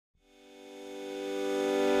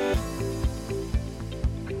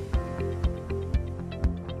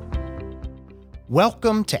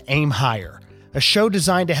Welcome to Aim Higher, a show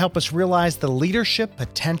designed to help us realize the leadership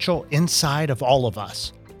potential inside of all of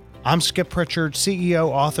us. I'm Skip Pritchard, CEO,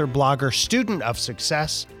 author, blogger, student of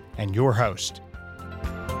success, and your host.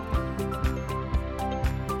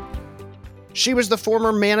 She was the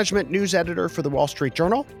former management news editor for the Wall Street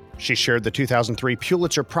Journal. She shared the 2003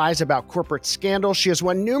 Pulitzer Prize about corporate scandal. She has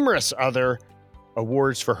won numerous other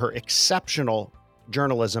awards for her exceptional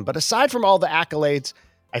journalism. But aside from all the accolades,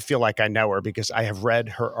 I feel like I know her because I have read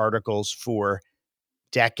her articles for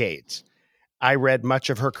decades. I read much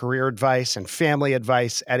of her career advice and family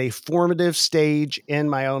advice at a formative stage in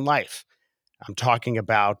my own life. I'm talking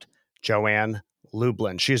about Joanne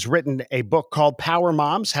Lublin. She has written a book called Power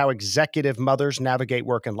Moms: How Executive Mothers Navigate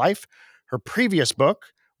Work and Life. Her previous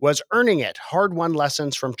book was Earning It: Hard-Won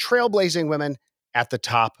Lessons from Trailblazing Women at the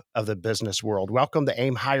Top of the Business World. Welcome to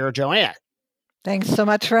Aim Higher, Joanne. Thanks so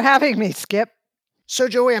much for having me, Skip. So,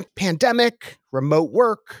 Joanne, pandemic, remote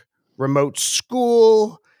work, remote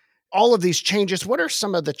school, all of these changes, what are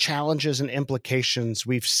some of the challenges and implications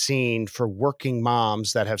we've seen for working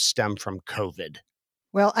moms that have stemmed from COVID?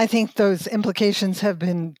 Well, I think those implications have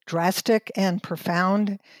been drastic and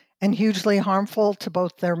profound and hugely harmful to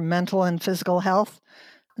both their mental and physical health,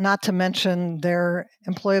 not to mention their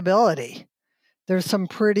employability. There's some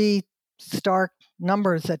pretty stark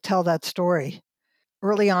numbers that tell that story.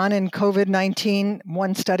 Early on in COVID-19,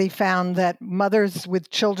 one study found that mothers with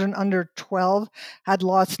children under 12 had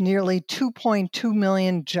lost nearly 2.2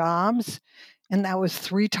 million jobs, and that was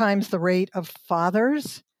 3 times the rate of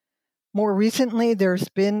fathers. More recently, there's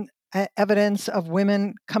been evidence of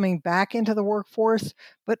women coming back into the workforce,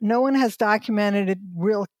 but no one has documented it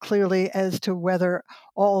real clearly as to whether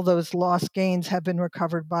all those lost gains have been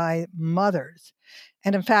recovered by mothers.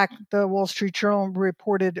 And in fact, the Wall Street Journal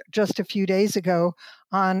reported just a few days ago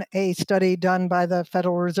on a study done by the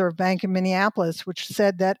Federal Reserve Bank in Minneapolis, which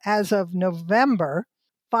said that as of November,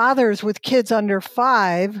 fathers with kids under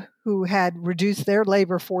 5 who had reduced their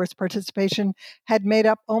labor force participation had made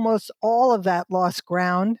up almost all of that lost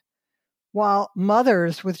ground, while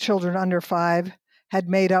mothers with children under 5 had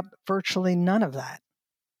made up virtually none of that.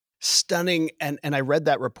 Stunning. And I read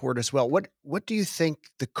that report as well. What do you think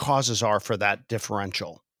the causes are for that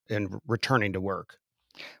differential in returning to work?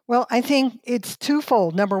 Well, I think it's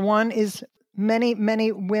twofold. Number one is many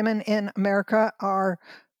women in America are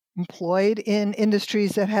employed in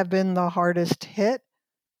industries that have been the hardest hit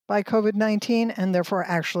by COVID-19 and therefore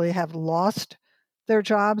actually have lost their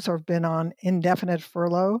jobs or been on indefinite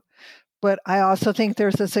furlough. But I also think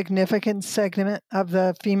there's a significant segment of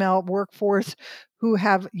the female workforce who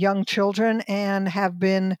have young children and have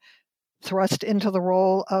been thrust into the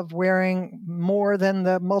role of wearing more than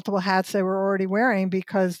the multiple hats they were already wearing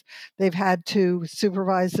because they've had to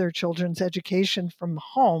supervise their children's education from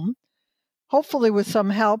home, hopefully with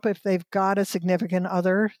some help if they've got a significant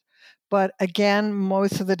other. But again,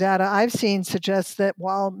 most of the data I've seen suggests that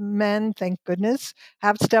while men, thank goodness,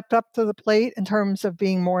 have stepped up to the plate in terms of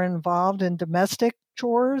being more involved in domestic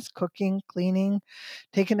chores, cooking, cleaning,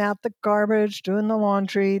 taking out the garbage, doing the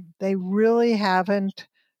laundry, they really haven't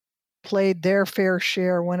played their fair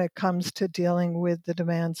share when it comes to dealing with the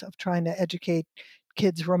demands of trying to educate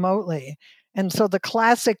kids remotely. And so the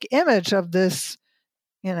classic image of this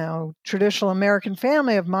traditional American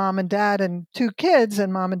family of mom and dad and 2 kids,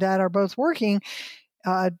 and mom and dad are both working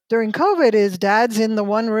during COVID, is dad's in the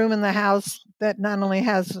one room in the house that not only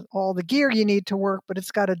has all the gear you need to work, but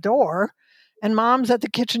it's got a door. And mom's at the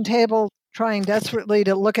kitchen table trying desperately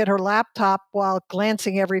to look at her laptop while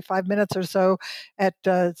glancing every 5 minutes or so at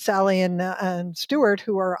Sally and Stuart,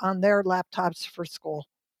 who are on their laptops for school.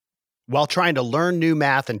 While trying to learn new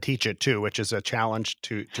math and teach it too, which is a challenge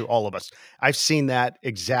to all of us. I've seen that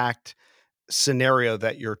exact scenario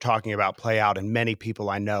that you're talking about play out in many people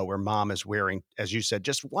I know where mom is wearing, as you said,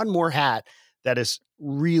 just one more hat that is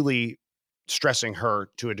really stressing her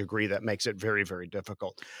to a degree that makes it very, very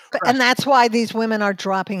difficult. And that's why these women are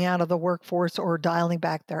dropping out of the workforce or dialing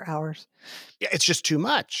back their hours. Yeah, it's just too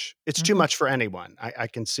much. It's too much for anyone. I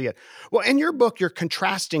can see it. Well, in your book, you're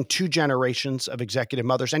contrasting 2 generations of executive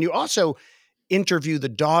mothers, and you also interview the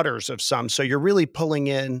daughters of some. So you're really pulling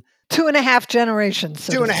in 2.5 generations.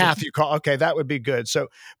 So 2.5 you call. Okay, that would be good. So,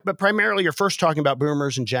 but primarily you're first talking about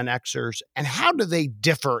boomers and Gen Xers, and how do they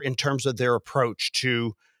differ in terms of their approach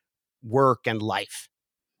to work and life?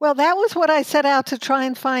 Well, that was what I set out to try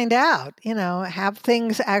and find out. Have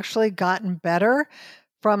things actually gotten better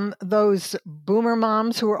from those boomer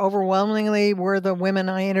moms who overwhelmingly were the women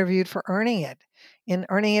I interviewed for Earning It? In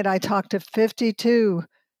Earning It, I talked to 52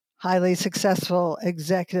 highly successful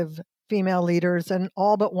executive female leaders, and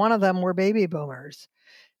all but one of them were baby boomers.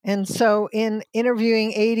 And so, in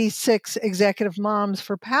interviewing 86 executive moms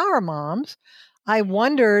for Power Moms, I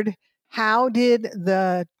wondered, how did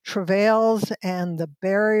the travails and the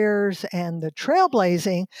barriers and the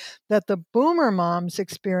trailblazing that the boomer moms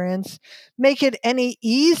experience make it any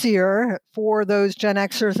easier for those Gen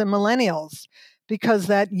Xers and millennials? Because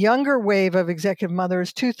that younger wave of executive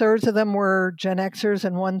mothers, 2/3 of them were Gen Xers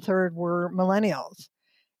and 1/3 were millennials.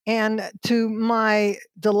 And to my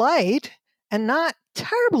delight, and not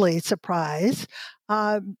terribly surprised,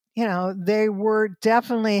 they were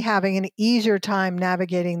definitely having an easier time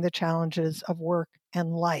navigating the challenges of work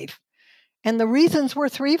and life. And the reasons were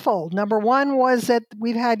threefold. Number one was that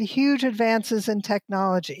we've had huge advances in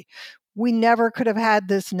technology. We never could have had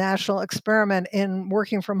this national experiment in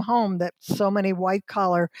working from home that so many white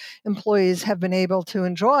collar employees have been able to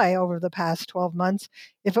enjoy over the past 12 months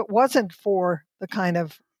if it wasn't for the kind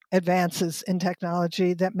of advances in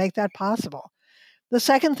technology that make that possible. The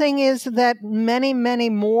second thing is that many, many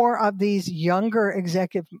more of these younger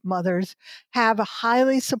executive mothers have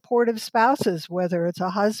highly supportive spouses, whether it's a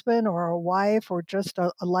husband or a wife or just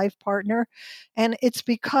a life partner. And it's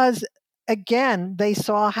because, again, they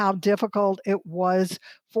saw how difficult it was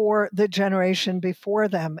for the generation before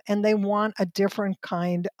them, and they want a different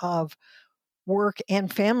kind of work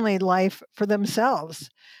and family life for themselves.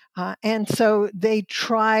 And so they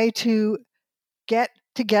try to get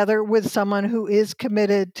together with someone who is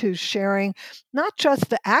committed to sharing not just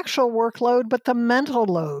the actual workload, but the mental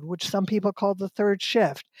load, which some people call the third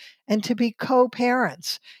shift, and to be co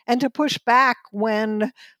parents and to push back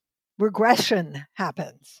when regression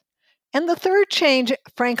happens. And the third change,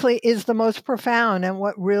 frankly, is the most profound and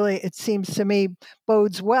what really, it seems to me,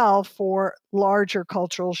 bodes well for larger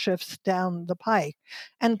cultural shifts down the pike.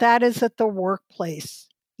 And that is that the workplace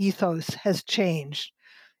ethos has changed.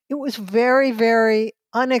 It was very, very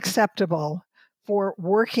unacceptable for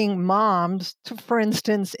working moms to, for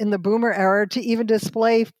instance, in the boomer era, to even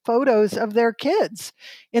display photos of their kids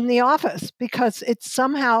in the office because it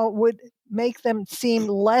somehow would make them seem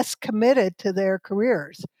less committed to their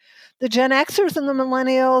careers. The Gen Xers and the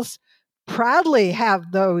millennials proudly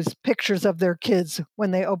have those pictures of their kids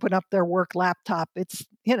when they open up their work laptop. It's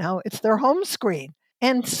their home screen.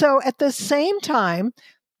 And so at the same time,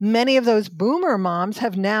 many of those boomer moms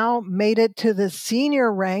have now made it to the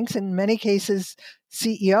senior ranks, in many cases,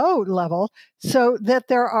 CEO level, so that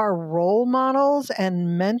there are role models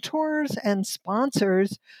and mentors and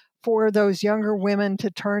sponsors for those younger women to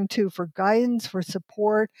turn to for guidance, for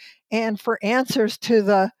support, and for answers to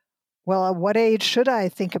the, well, at what age should I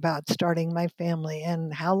think about starting my family?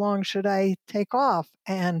 And how long should I take off?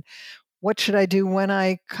 And what should I do when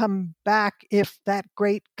I come back if that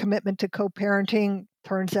great commitment to co parenting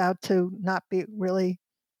turns out to not be really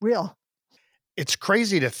real? It's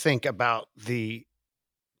crazy to think about the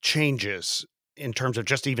changes in terms of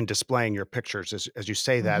just even displaying your pictures as you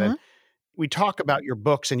say that. Hmm. And we talk about your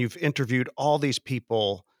books and you've interviewed all these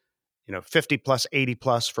people, 50 plus, 80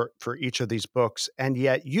 plus for each of these books. And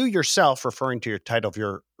yet you yourself, referring to your title of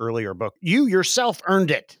your earlier book, you yourself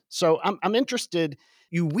earned it. So I'm interested.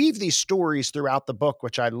 You weave these stories throughout the book,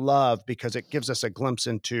 which I love because it gives us a glimpse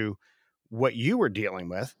into what you were dealing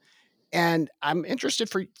with. And I'm interested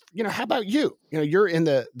for, how about you? You're in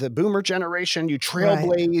the boomer generation, you Right.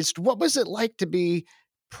 trailblazed. What was it like to be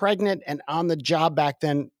pregnant and on the job back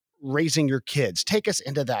then raising your kids? Take us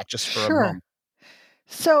into that just for a Sure. moment.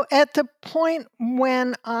 So at the point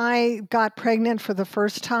when I got pregnant for the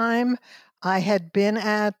first time, I had been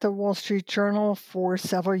at the Wall Street Journal for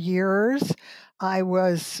several years. I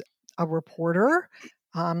was a reporter.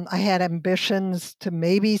 I had ambitions to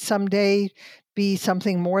maybe someday be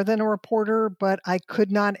something more than a reporter, but I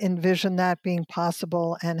could not envision that being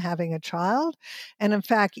possible and having a child. And in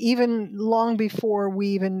fact, even long before we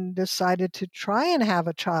even decided to try and have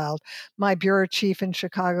a child, my bureau chief in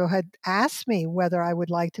Chicago had asked me whether I would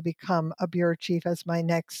like to become a bureau chief as my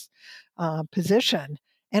next position.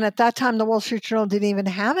 And at that time, the Wall Street Journal didn't even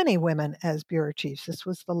have any women as bureau chiefs. This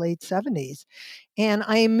was the late 70s. And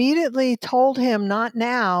I immediately told him, not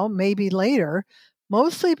now, maybe later,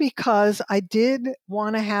 mostly because I did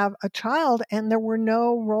want to have a child, and there were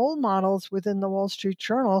no role models within the Wall Street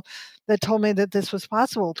Journal that told me that this was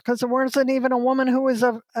possible, because there wasn't even a woman who was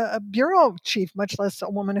a bureau chief, much less a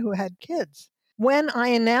woman who had kids. When I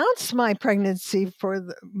announced my pregnancy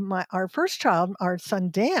for our first child, our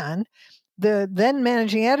son Dan, the then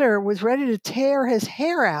managing editor was ready to tear his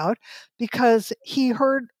hair out because he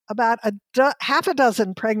heard about half a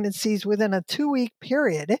dozen pregnancies within a 2-week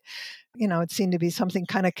period. It seemed to be something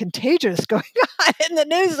kind of contagious going on in the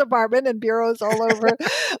news department and bureaus all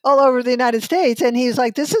over the United States. And he's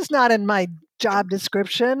like, this is not in my job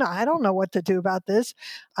description. I don't know what to do about this.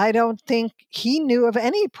 I don't think he knew of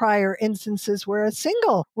any prior instances where a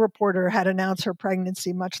single reporter had announced her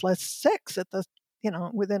pregnancy, much less 6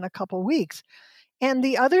 within a couple weeks. And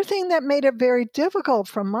the other thing that made it very difficult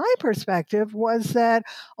from my perspective was that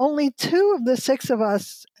only 2 of the 6 of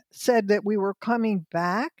us said that we were coming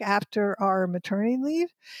back after our maternity leave.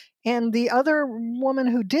 And the other woman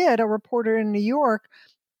who did, a reporter in New York,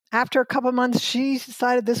 after a couple of months, she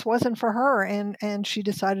decided this wasn't for her, and she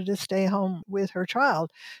decided to stay home with her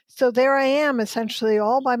child. So there I am, essentially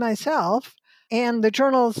all by myself. And the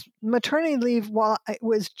journal's maternity leave, while it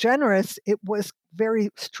was generous, it was very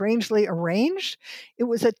strangely arranged. It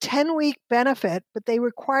was a 10-week benefit, but they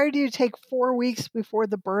required you to take 4 weeks before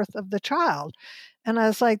the birth of the child. And I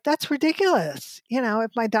was like, that's ridiculous.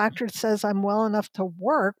 If my doctor says I'm well enough to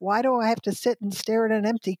work, why do I have to sit and stare at an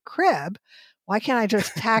empty crib? Why can't I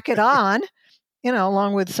just tack it on,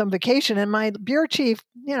 along with some vacation? And my bureau chief,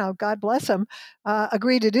 God bless him,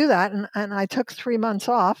 agreed to do that. And I took 3 months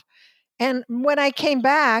off. And when I came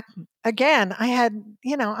back, again, I had,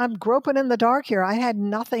 I'm groping in the dark here. I had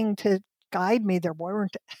nothing to guide me. There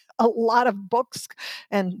weren't a lot of books,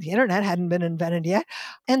 and the internet hadn't been invented yet.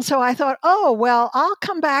 And so I thought, oh, well, I'll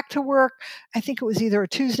come back to work. I think it was either a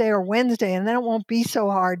Tuesday or Wednesday, and then it won't be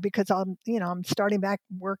so hard because I'm starting back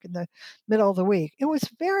work in the middle of the week. It was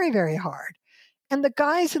very, very hard. And the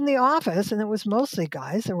guys in the office, and it was mostly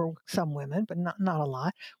guys, there were some women, but not a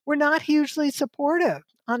lot, were not hugely supportive.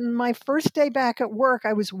 On my first day back at work,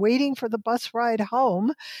 I was waiting for the bus ride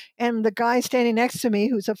home, and the guy standing next to me,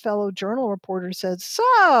 who's a fellow journal reporter, said,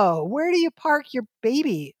 "So, where do you park your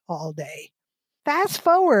baby all day?" Fast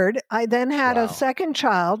forward, I then had a second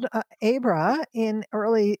child, Abra, in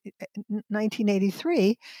early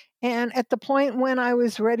 1983. And at the point when I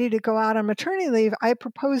was ready to go out on maternity leave, I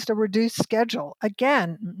proposed a reduced schedule.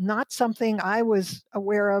 Again, not something I was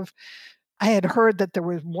aware of. I had heard that there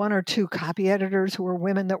was 1 or 2 copy editors who were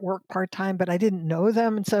women that worked part-time, but I didn't know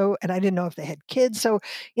them. And I didn't know if they had kids. So,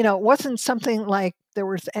 it wasn't something like there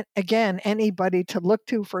was, again, anybody to look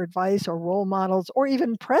to for advice or role models or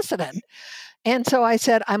even precedent. And so I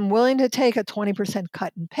said, I'm willing to take a 20%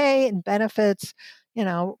 cut in pay and benefits.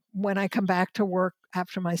 When I come back to work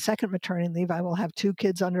after my second maternity leave, I will have 2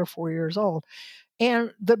 kids under 4 years old.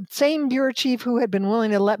 And the same bureau chief who had been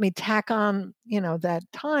willing to let me tack on, that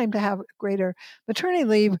time to have greater maternity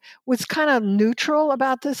leave was kind of neutral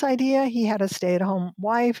about this idea. He had a stay-at-home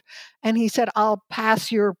wife, and he said, I'll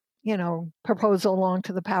pass your proposal along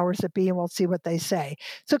to the powers that be, and we'll see what they say.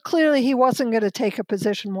 So clearly he wasn't going to take a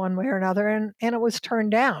position one way or another, and it was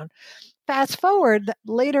turned down. Fast forward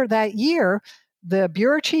later that year, the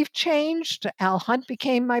bureau chief changed. Al Hunt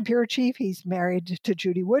became my bureau chief. He's married to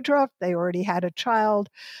Judy Woodruff. They already had a child.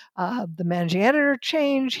 The managing editor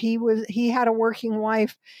changed. He had a working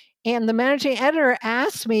wife. And the managing editor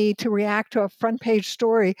asked me to react to a front page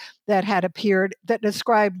story that had appeared that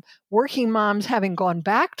described working moms having gone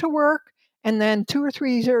back to work and then 2 or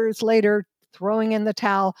 3 years later throwing in the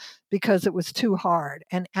towel because it was too hard,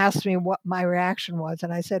 and asked me what my reaction was.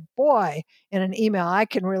 And I said, boy, in an email, I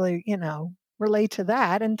can really, relate to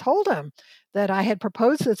that, and told him that I had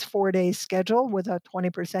proposed this 4-day schedule with a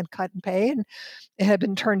 20% cut in pay, and it had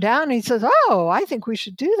been turned down. And he says, oh, I think we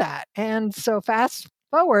should do that. And so fast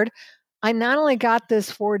forward, I not only got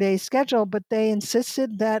this 4-day schedule, but they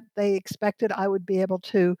insisted that they expected I would be able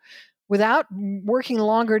to, without working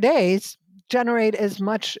longer days, generate as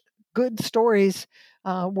much good stories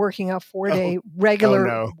working a 4-day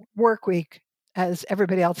regular work week as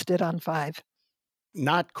everybody else did on 5.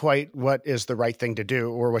 Not quite what is the right thing to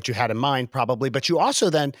do, or what you had in mind probably, but you also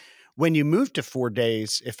then, when you moved to 4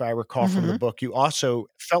 days, if I recall from the book, you also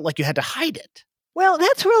felt like you had to hide it. Well,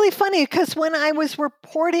 that's really funny because when I was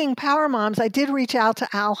reporting Power Moms, I did reach out to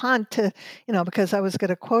Al Hunt to, because I was going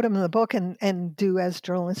to quote him in the book and do, as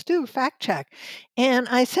journalists do, fact check. And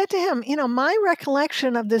I said to him, my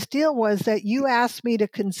recollection of this deal was that you asked me to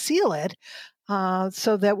conceal it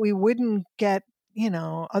so that we wouldn't get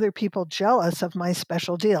other people jealous of my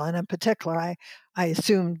special deal. And in particular, I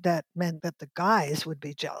assumed that meant that the guys would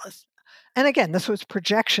be jealous. And again, this was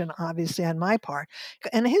projection, obviously, on my part.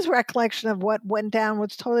 And his recollection of what went down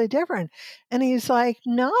was totally different. And he's like,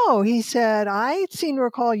 no, he said, I seem to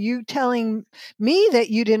recall you telling me that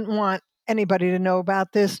you didn't want anybody to know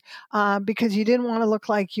about this because you didn't want to look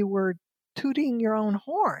like you were tooting your own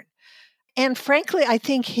horn. And frankly, I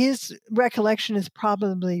think his recollection is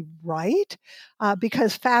probably right,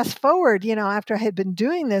 because fast forward, after I had been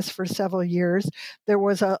doing this for several years, there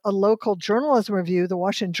was a local journalism review, the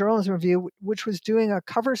Washington Journalism Review, which was doing a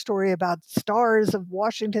cover story about stars of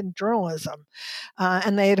Washington journalism.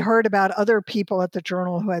 And they had heard about other people at the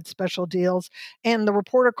Journal who had special deals. And the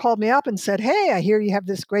reporter called me up and said, "Hey, I hear you have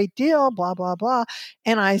this great deal, blah, blah, blah."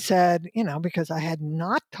 And I said, because I had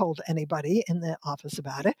not told anybody in the office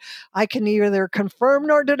about it, I can neither confirm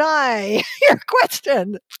nor deny your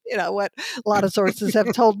question, what a lot of sources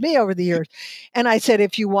have told me over the years. And I said,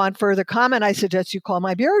 "If you want further comment, I suggest you call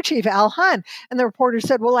my bureau chief, Al Hunt." And the reporter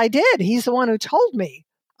said, "Well, I did. He's the one who told me."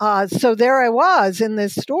 So there I was in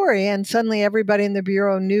this story, and suddenly everybody in the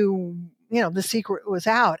bureau knew, the secret was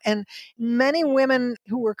out. And many women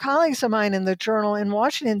who were colleagues of mine in the Journal in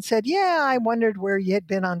Washington said, "Yeah, I wondered where you had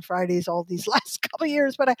been on Fridays all these last couple of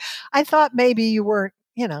years, but I thought maybe you weren't,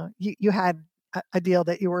 you had a deal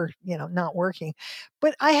that you were, not working."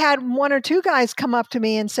 But I had one or two guys come up to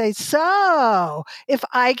me and say, "So if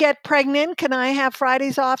I get pregnant, can I have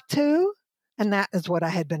Fridays off too?" And that is what I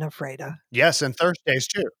had been afraid of. Yes, and Thursdays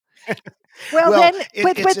too. Well, Well, then, it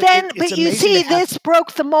but it's then, it it's but you amazing to see, have this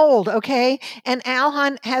broke the mold, okay? And Al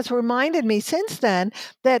Hunt has reminded me since then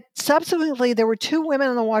that subsequently there were two women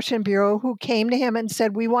in the Washington Bureau who came to him and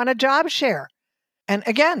said, "We want a job share." And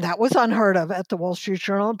again, that was unheard of at the Wall Street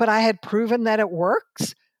Journal, but I had proven that it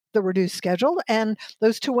works, the reduced schedule. And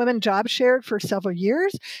those two women job shared for several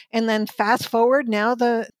years. And then fast forward, now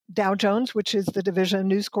the Dow Jones, which is the division of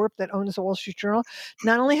News Corp that owns the Wall Street Journal,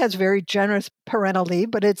 not only has very generous parental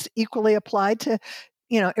leave, but it's equally applied to,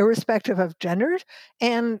 irrespective of genders.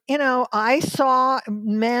 And, I saw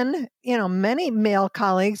men, many male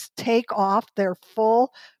colleagues take off their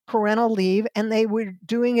full parental leave, and they were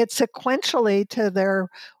doing it sequentially to their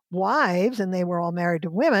wives, and they were all married to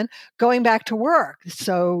women, going back to work.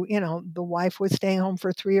 So, the wife was staying home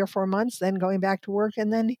for 3 or 4 months, then going back to work,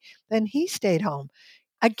 and then he stayed home.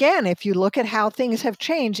 Again, if you look at how things have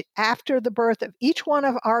changed after the birth of each one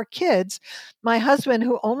of our kids, my husband,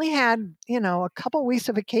 who only had, a couple weeks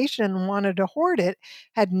of vacation and wanted to hoard it,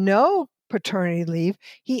 had no paternity leave.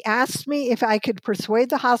 He asked me if I could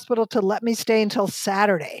persuade the hospital to let me stay until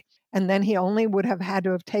Saturday. And then he only would have had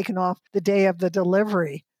to have taken off the day of the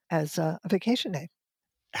delivery as a vacation day.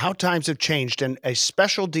 how times have changed, and a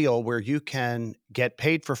special deal where you can get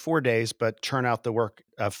paid for 4 days but churn out the work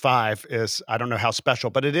of 5 is, I don't know how special,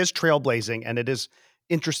 but it is trailblazing, and it is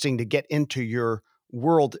interesting to get into your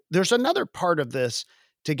world. There's another part of this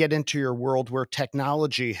to get into your world where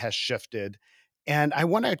technology has shifted. And I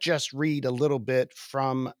want to just read a little bit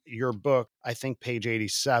from your book, I think page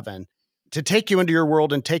 87, to take you into your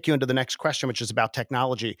world and take you into the next question, which is about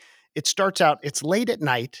technology. It starts out, "It's late at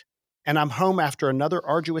night and I'm home after another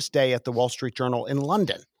arduous day at the Wall Street Journal in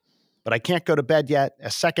London. But I can't go to bed yet.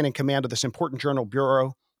 As second in command of this important journal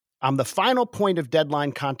bureau, I'm the final point of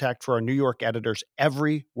deadline contact for our New York editors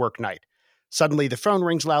every work night. Suddenly, the phone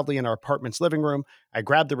rings loudly in our apartment's living room. I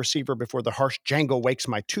grab the receiver before the harsh jangle wakes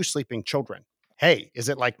my 2 sleeping children. 'Hey, is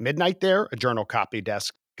it like midnight there?' a journal copy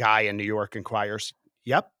desk guy in New York inquires.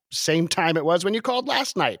 'Yep, same time it was when you called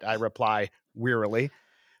last night,' I reply wearily.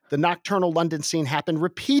 The nocturnal London scene happened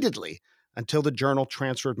repeatedly until the Journal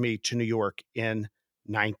transferred me to New York in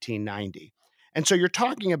 1990. And so you're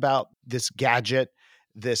talking about this gadget,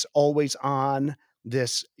 this always on,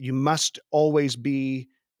 this you must always be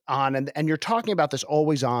on, and you're talking about this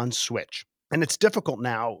always on switch. And it's difficult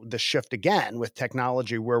now, the shift again with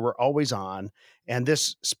technology where we're always on. And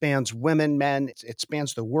this spans women, men, it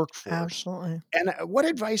spans the workforce. Absolutely. And what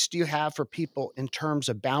advice do you have for people in terms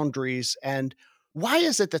of boundaries? And why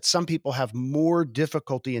is it that some people have more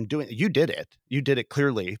difficulty in doing it? You did it. You did it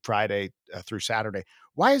clearly Friday through Saturday.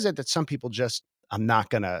 Why is it that some people just, I'm not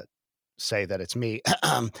going to say that it's me,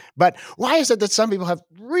 but why is it that some people have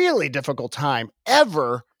really difficult time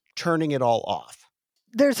ever turning it all off?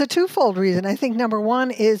 There's a twofold reason. I think number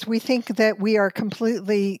one is we think that we are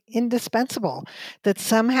completely indispensable, that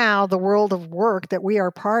somehow the world of work that we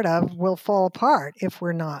are part of will fall apart if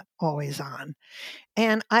we're not always on.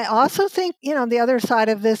 And I also think, the other side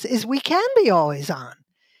of this is we can be always on.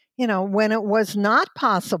 When it was not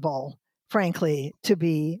possible, frankly, to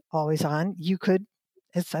be always on, you could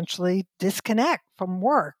essentially disconnect from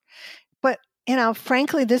work. But,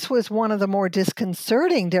 frankly, this was one of the more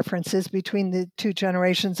disconcerting differences between the two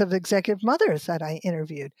generations of executive mothers that I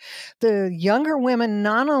interviewed. The younger women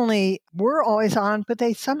not only were always on, but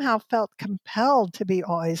they somehow felt compelled to be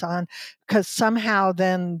always on because somehow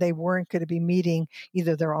then they weren't going to be meeting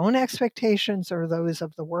either their own expectations or those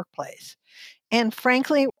of the workplace. And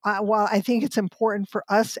frankly, while I think it's important for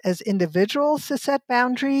us as individuals to set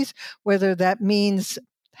boundaries, whether that means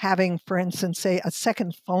having, for instance, say a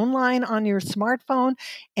second phone line on your smartphone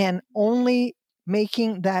and only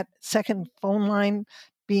making that second phone line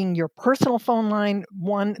being your personal phone line,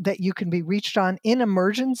 one that you can be reached on in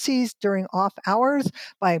emergencies during off hours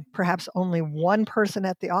by perhaps only one person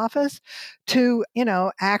at the office, to,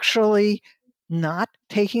 actually not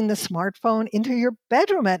taking the smartphone into your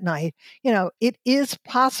bedroom at night. It is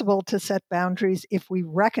possible to set boundaries if we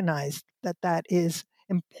recognize that that is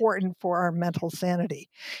important for our mental sanity.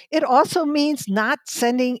 It also means not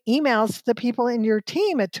sending emails to the people in your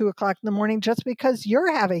team at 2 o'clock in the morning just because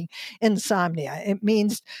you're having insomnia. It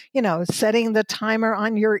means, setting the timer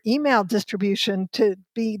on your email distribution to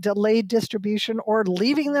be delayed distribution or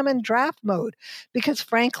leaving them in draft mode. Because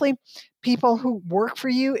frankly, people who work for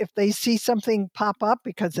you, if they see something pop up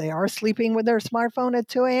because they are sleeping with their smartphone at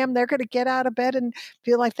 2 a.m., they're going to get out of bed and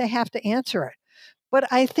feel like they have to answer it. But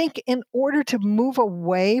I think in order to move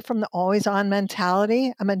away from the always on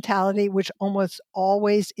mentality, a mentality which almost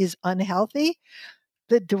always is unhealthy,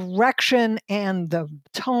 the direction and the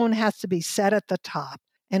tone has to be set at the top.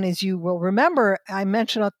 And as you will remember, I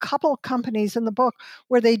mentioned a couple companies in the book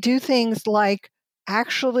where they do things like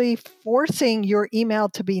actually forcing your email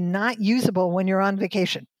to be not usable when you're on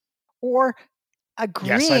vacation, or Yes, I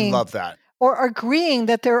agreeing love that.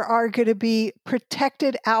 that there are going to be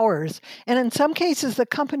protected hours. And in some cases, the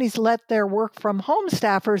companies let their work from home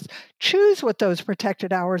staffers choose what those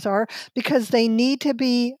protected hours are because they need to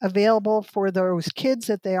be available for those kids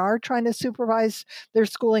that they are trying to supervise their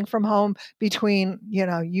schooling from home between,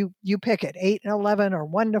 you pick it, 8 and 11 or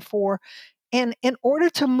 1 to 4. And in order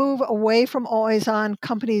to move away from always on,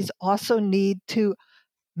 companies also need to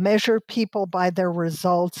measure people by their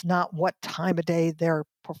results, not what time of day they're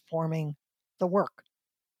performing the work.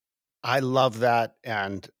 I love that.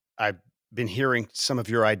 And I've been hearing some of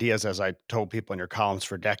your ideas, as I told people in your columns,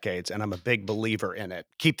 for decades, and I'm a big believer in it.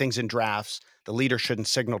 Keep things in drafts. The leader shouldn't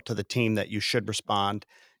signal to the team that you should respond.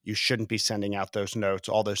 You shouldn't be sending out those notes,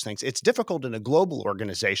 all those things. It's difficult in a global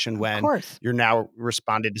organization Of when course. you're now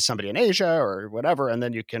responding to somebody in Asia or whatever, and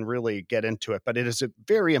then you can really get into it. But it is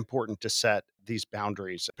very important to set these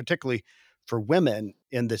boundaries, particularly for women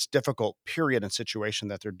in this difficult period and situation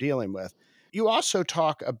that they're dealing with. You also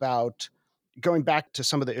talk about going back to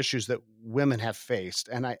some of the issues that women have faced,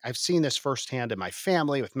 and I've seen this firsthand in my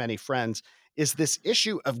family with many friends, is this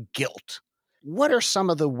issue of guilt. What are some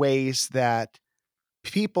of the ways that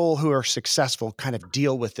people who are successful kind of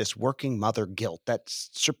deal with this working mother guilt that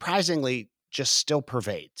surprisingly just still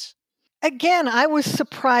pervades? Again, I was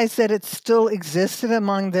surprised that it still existed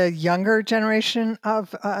among the younger generation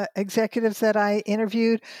of executives that I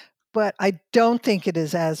interviewed, but I don't think it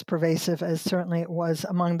is as pervasive as certainly it was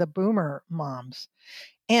among the boomer moms.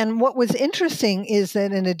 And what was interesting is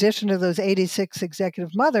that in addition to those 86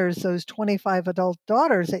 executive mothers, those 25 adult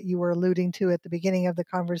daughters that you were alluding to at the beginning of the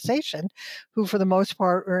conversation, who for the most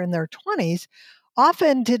part were in their 20s,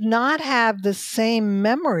 often did not have the same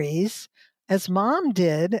memories as mom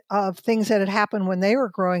did of things that had happened when they were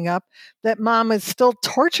growing up that mom is still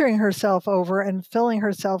torturing herself over and filling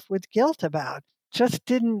herself with guilt about. Just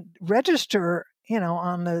didn't register,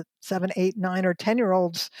 on the 7, 8, 9, or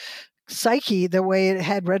 10-year-olds psyche the way it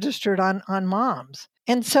had registered on moms.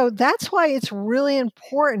 And so that's why it's really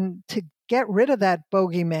important to get rid of that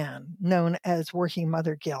bogeyman known as working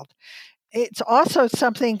mother guilt. It's also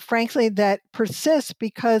something, frankly, that persists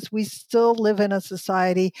because we still live in a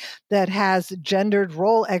society that has gendered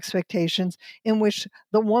role expectations in which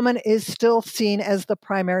the woman is still seen as the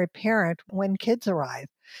primary parent when kids arrive.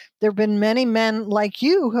 There have been many men like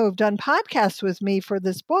you who have done podcasts with me for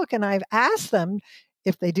this book, and I've asked them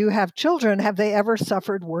if they do have children, have they ever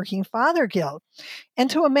suffered working father guilt? And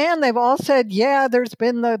to a man, they've all said, yeah, there's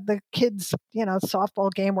been the kids, softball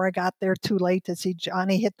game where I got there too late to see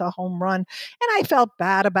Johnny hit the home run. And I felt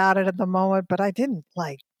bad about it at the moment, but I didn't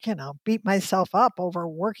beat myself up over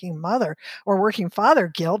working mother or working father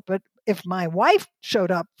guilt. But if my wife showed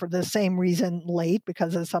up for the same reason late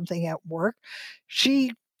because of something at work,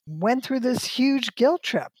 she went through this huge guilt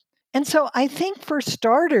trip. And so I think for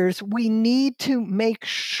starters, we need to make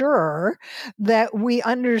sure that we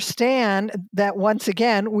understand that once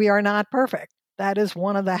again, we are not perfect. That is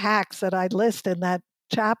one of the hacks that I list in that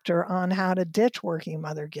chapter on how to ditch working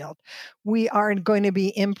mother guilt. We are going to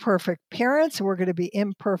be imperfect parents. We're going to be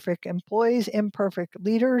imperfect employees, imperfect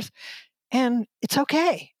leaders, and it's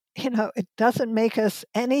okay. It doesn't make us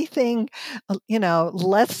anything,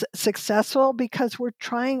 less successful because we're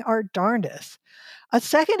trying our darndest. A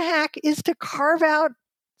second hack is to carve out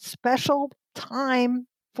special time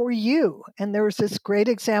for you. And there was this great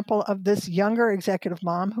example of this younger executive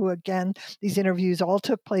mom who, again, these interviews all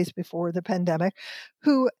took place before the pandemic,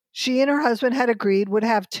 who she and her husband had agreed would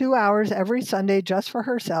have 2 hours every Sunday just for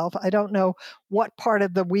herself. I don't know what part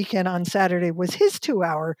of the weekend on Saturday was his 2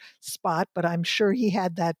 hour spot, but I'm sure he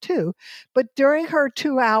had that too. But during her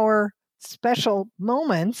 2 hour special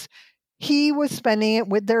moments, he was spending it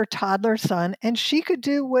with their toddler son, and she could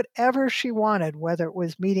do whatever she wanted, whether it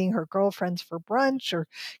was meeting her girlfriends for brunch or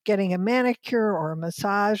getting a manicure or a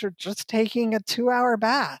massage or just taking a 2 hour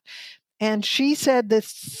bath. And she said this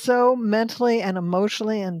so mentally and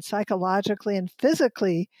emotionally and psychologically and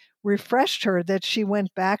physically refreshed her that she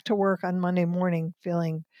went back to work on Monday morning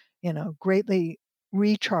feeling, greatly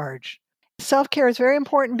recharged. Self care is very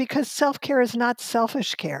important because self care is not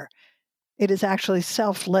selfish care. It is actually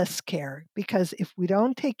selfless care, because if we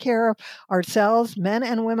don't take care of ourselves, men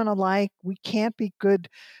and women alike, we can't be good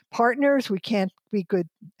partners, we can't be good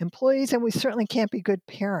employees, and we certainly can't be good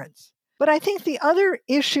parents. But I think the other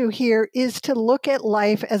issue here is to look at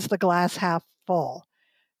life as the glass half full.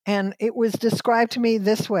 And it was described to me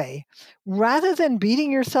this way: rather than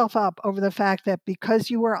beating yourself up over the fact that because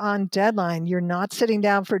you were on deadline, you're not sitting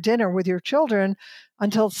down for dinner with your children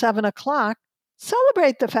until 7 o'clock,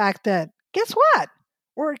 celebrate the fact that, guess what?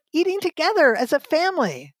 We're eating together as a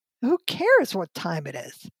family. Who cares what time it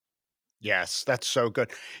is? Yes, that's so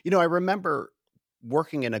good. I remember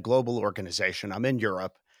working in a global organization. I'm in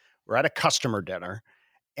Europe. We're at a customer dinner,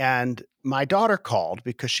 and my daughter called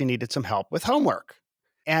because she needed some help with homework.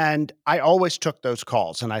 And I always took those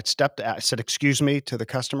calls, and I said, "Excuse me," to the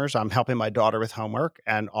customers. "I'm helping my daughter with homework."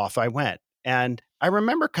 And off I went. And I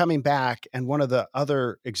remember coming back, and one of the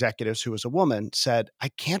other executives, who was a woman, said, "I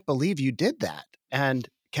can't believe you did that. And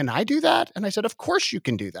can I do that?" And I said, "Of course you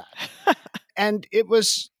can do that." And it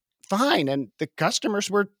was fine. And the customers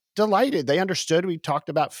were delighted. They understood. We talked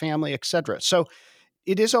about family, et cetera. So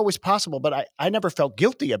it is always possible, but I never felt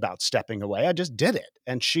guilty about stepping away. I just did it.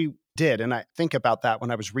 And she did. And I think about that when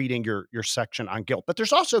I was reading your section on guilt. But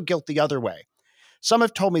there's also guilt the other way. Some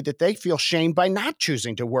have told me that they feel shamed by not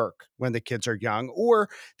choosing to work when the kids are young, or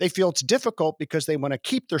they feel it's difficult because they want to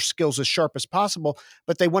keep their skills as sharp as possible,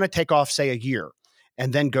 but they want to take off, say, a year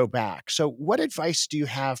and then go back. So what advice do you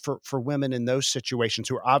have for women in those situations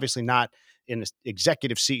who are obviously not in an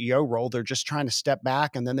executive CEO role? They're just trying to step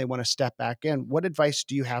back and then they want to step back in. What advice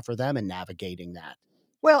do you have for them in navigating that?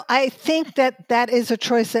 Well, I think that that is a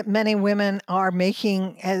choice that many women are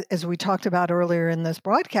making, as we talked about earlier in this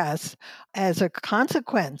broadcast, as a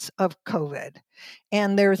consequence of COVID.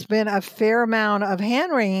 And there's been a fair amount of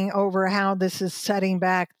hand wringing over how this is setting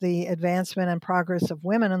back the advancement and progress of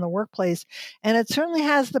women in the workplace. And it certainly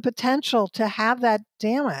has the potential to have that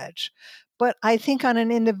damage. But I think on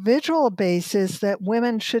an individual basis that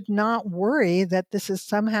women should not worry that this is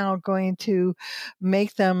somehow going to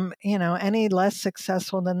make them, any less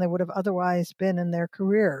successful than they would have otherwise been in their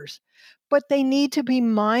careers. But they need to be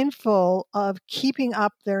mindful of keeping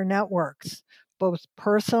up their networks, both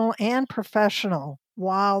personal and professional,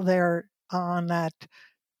 while they're on that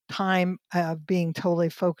time of being totally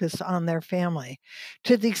focused on their family.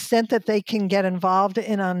 To the extent that they can get involved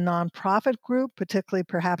in a nonprofit group, particularly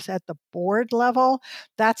perhaps at the board level,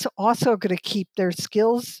 that's also going to keep their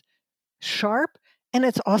skills sharp. And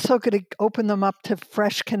it's also going to open them up to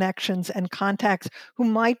fresh connections and contacts who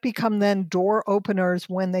might become then door openers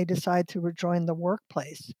when they decide to rejoin the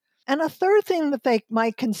workplace. And a third thing that they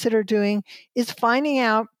might consider doing is finding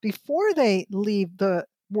out before they leave the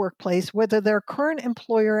workplace whether their current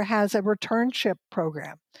employer has a returnship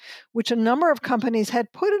program, which a number of companies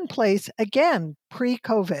had put in place, again,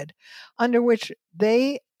 pre-COVID, under which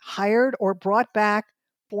they hired or brought back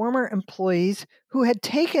former employees who had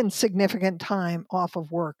taken significant time off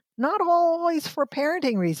of work, not always for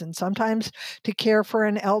parenting reasons, sometimes to care for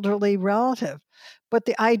an elderly relative. But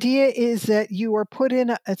the idea is that you are put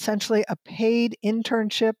in essentially a paid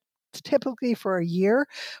internship, typically for a year,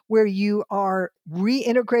 where you are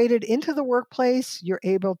reintegrated into the workplace. You're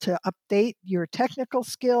able to update your technical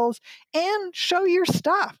skills and show your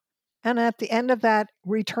stuff. And at the end of that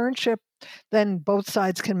returnship, then both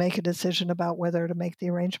sides can make a decision about whether to make the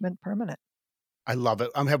arrangement permanent. I love it.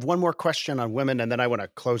 I have one more question on women, and then I want to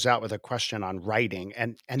close out with a question on writing.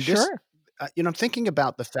 And this, Sure. I'm thinking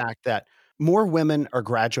about the fact that more women are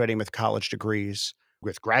graduating with college degrees,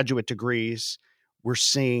 with graduate degrees. We're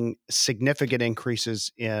seeing significant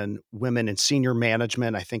increases in women in senior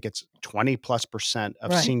management. I think it's 20+%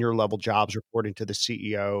 of Right. senior level jobs, reporting to the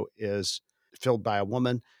CEO, is filled by a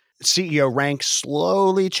woman. CEO ranks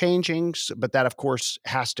slowly changing, but that, of course,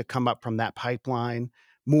 has to come up from that pipeline.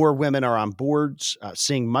 More women are on boards,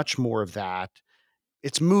 seeing much more of that.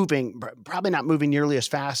 it's moving, probably not moving nearly as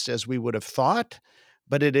fast as we would have thought,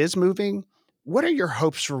 but it is moving. What are your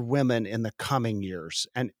hopes for women in the coming years?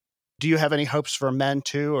 And do you have any hopes for men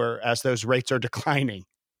too, or as those rates are declining?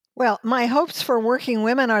 Well, my hopes for working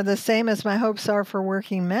women are the same as my hopes are for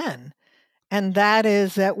working men. And that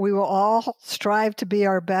is that we will all strive to be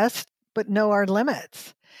our best, but know our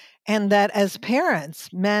limits. And that as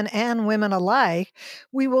parents, men and women alike,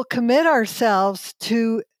 we will commit ourselves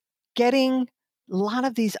to getting a lot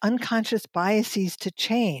of these unconscious biases to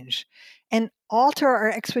change and alter our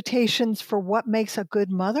expectations for what makes a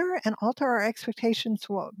good mother and alter our expectations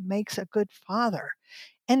for what makes a good father,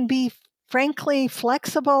 and be frankly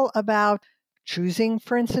flexible about choosing,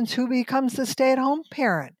 for instance, who becomes the stay at home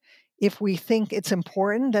parent. If we think it's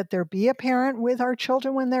important that there be a parent with our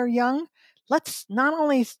children when they're young, let's not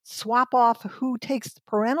only swap off who takes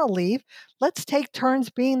parental leave, let's take turns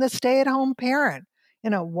being the stay at home parent.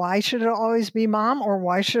 Why should it always be mom or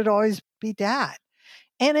why should it always be dad?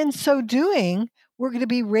 And in so doing, we're going to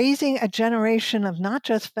be raising a generation of not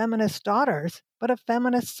just feminist daughters, but of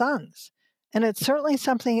feminist sons. And it's certainly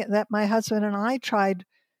something that my husband and I tried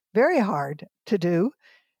very hard to do.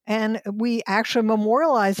 And we actually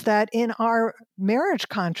memorialized that in our marriage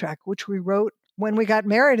contract, which we wrote when we got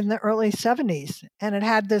married in the early 70s. And it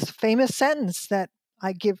had this famous sentence that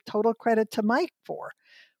I give total credit to Mike for,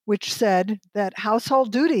 which said that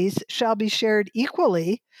household duties shall be shared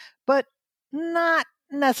equally, but not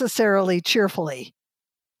necessarily cheerfully.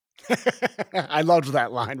 I loved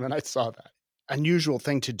that line when I saw that. Unusual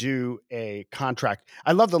thing to do a contract.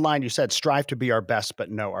 I love the line you said, strive to be our best, but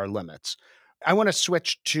know our limits. I want to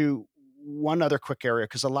switch to one other quick area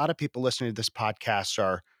because a lot of people listening to this podcast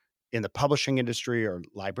are in the publishing industry or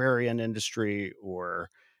librarian industry or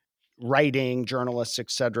writing, journalists,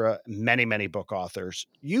 etc., many, many book authors.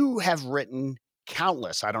 You have written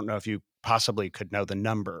countless, I don't know if you possibly could know the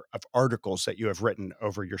number of articles that you have written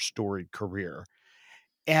over your storied career,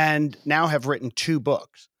 and now have written 2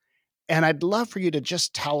 books. And I'd love for you to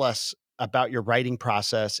just tell us about your writing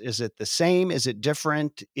process. Is it the same? Is it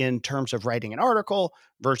different in terms of writing an article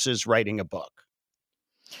versus writing a book?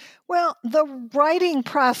 Well, the writing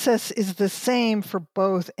process is the same for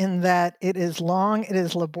both in that it is long, it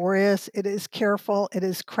is laborious, it is careful, it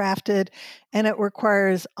is crafted, and it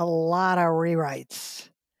requires a lot of rewrites.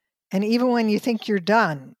 And even when you think you're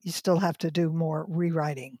done, you still have to do more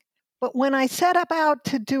rewriting. But when I set about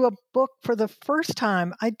to do a book for the first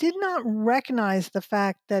time, I did not recognize the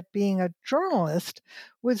fact that being a journalist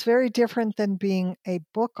was very different than being a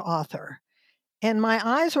book author. And my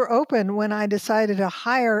eyes were open when I decided to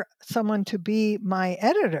hire someone to be my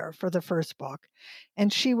editor for the first book.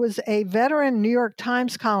 And she was a veteran New York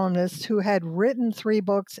Times columnist who had written 3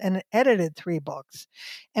 books and edited 3 books.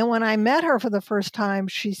 And when I met her for the first time,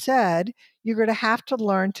 she said, "You're going to have to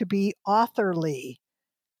learn to be authorly."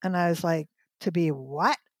 And I was like, "To be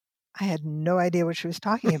what?" I had no idea what she was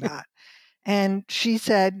talking about. And she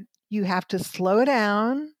said, "You have to slow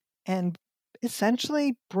down and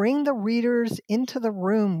essentially bring the readers into the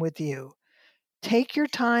room with you. Take your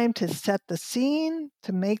time to set the scene,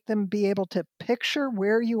 to make them be able to picture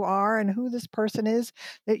where you are and who this person is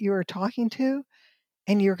that you're talking to.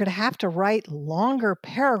 And you're going to have to write longer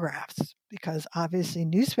paragraphs because obviously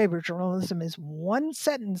newspaper journalism is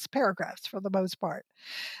 1-sentence paragraphs for the most part."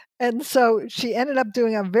 And so she ended up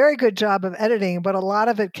doing a very good job of editing, but a lot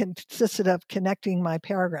of it consisted of connecting my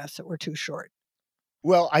paragraphs that were too short.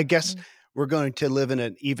 Well, I guess we're going to live in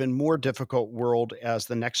an even more difficult world as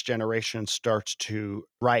the next generation starts to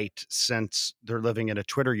write, since they're living in a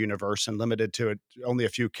Twitter universe and limited to only a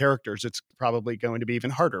few characters. It's probably going to be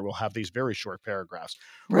even harder. We'll have these very short paragraphs.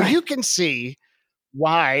 Well, you can see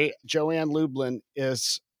why Joanne Lublin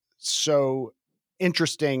is so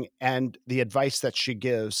interesting and the advice that she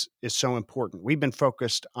gives is so important. We've been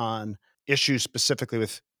focused on issues specifically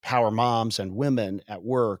with power moms and women at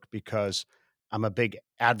work because I'm a big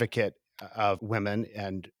advocate of women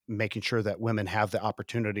and making sure that women have the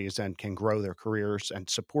opportunities and can grow their careers and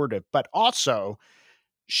support it. But also,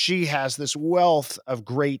 she has this wealth of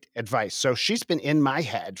great advice. So she's been in my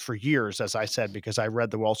head for years, as I said, because I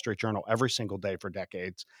read the Wall Street Journal every single day for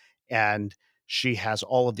decades. And she has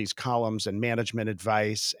all of these columns and management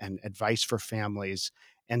advice and advice for families.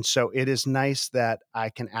 And so it is nice that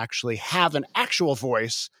I can actually have an actual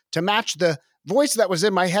voice to match the voice that was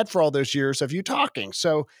in my head for all those years of you talking.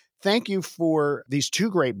 So thank you for these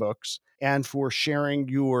 2 great books and for sharing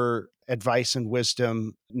your advice and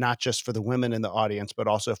wisdom, not just for the women in the audience, but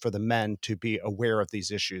also for the men to be aware of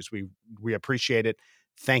these issues. We appreciate it.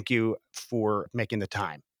 Thank you for making the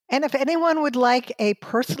time. And if anyone would like a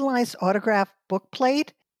personalized autograph book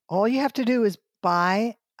plate, all you have to do is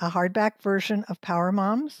buy a hardback version of Power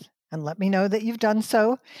Moms and let me know that you've done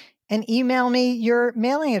so, and email me your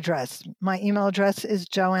mailing address. My email address is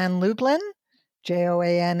Joanne Lublin,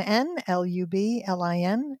 JoannLublin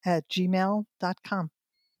 @gmail.com.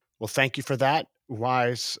 Well, thank you for that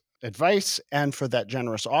wise advice and for that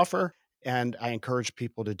generous offer. And I encourage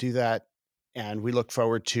people to do that. And we look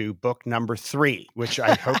forward to book number 3, which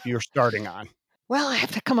I hope you're starting on. Well, I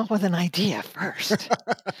have to come up with an idea first.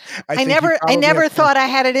 I never thought I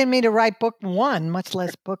had it in me to write book 1, much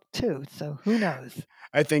less book 2. So who knows?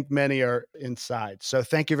 I think many are inside. So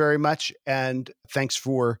thank you very much. And thanks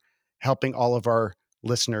for helping all of our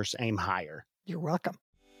listeners aim higher. You're welcome.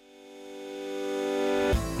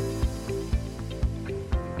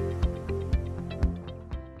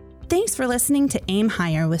 Thanks for listening to Aim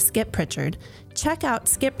Higher with Skip Pritchard. Check out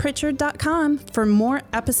skippritchard.com for more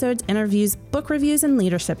episodes, interviews, book reviews, and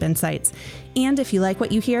leadership insights. And if you like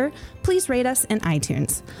what you hear, please rate us in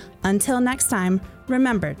iTunes. Until next time,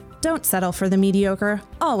 remember, don't settle for the mediocre,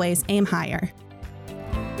 always aim higher.